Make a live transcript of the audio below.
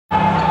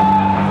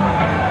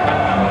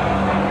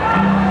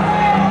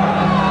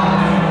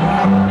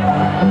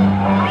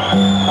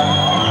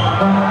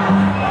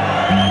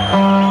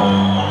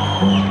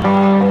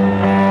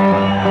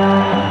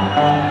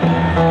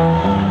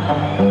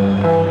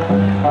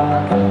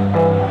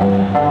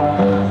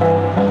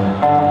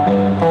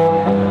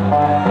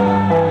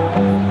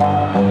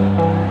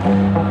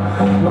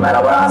No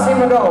matter where I seem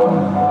to go,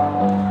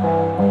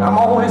 I'm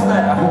always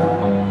there.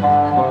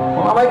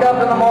 When I wake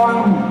up in the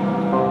morning,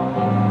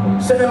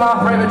 sit in my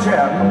favorite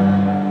chair.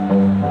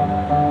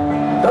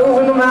 Doesn't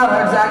seem to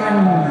matter exactly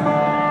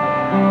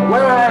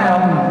where I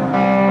am.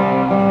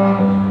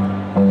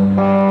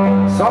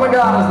 Son of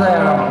God is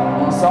there,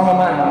 and Son of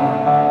Man.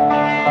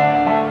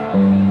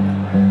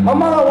 My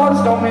mother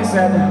once told me,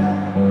 said,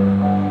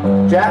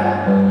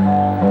 Jack,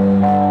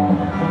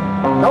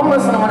 don't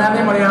listen to what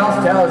anybody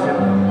else tells you.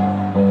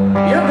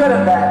 You're good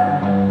at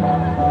that.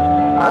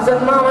 I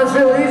said, Mom, it's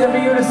real easy for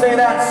you to say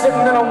that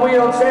sitting in a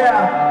wheelchair,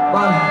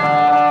 but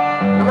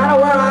no matter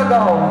where I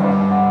go,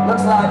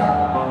 looks like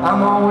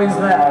I'm always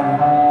there.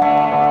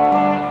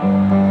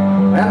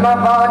 And my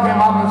father came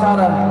up and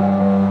tried to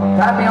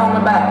pat me on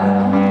the back.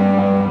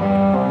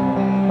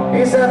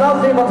 He said,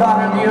 those people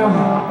talking to you,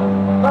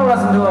 don't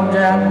listen to them,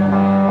 Jack.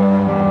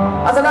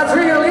 I said, that's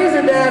real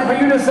easy, Dad, for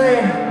you to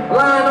say,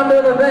 lying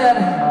under the bed.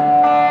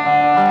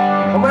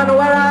 No matter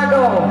where I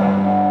go,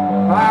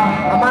 well,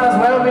 I might as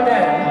well be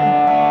dead.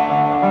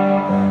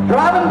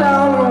 Driving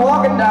down and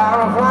walking down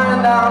or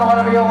flying down,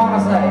 whatever you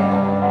want to say.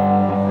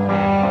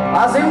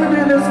 I seem to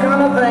do this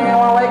kind of thing when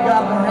I wake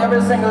up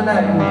every single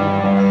day.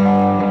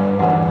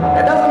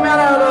 It doesn't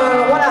matter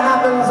what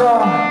happens or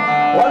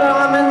whether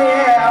I'm in the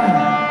air.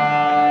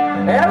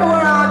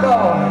 Everywhere I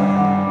go,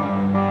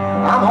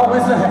 I'm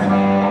always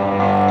there.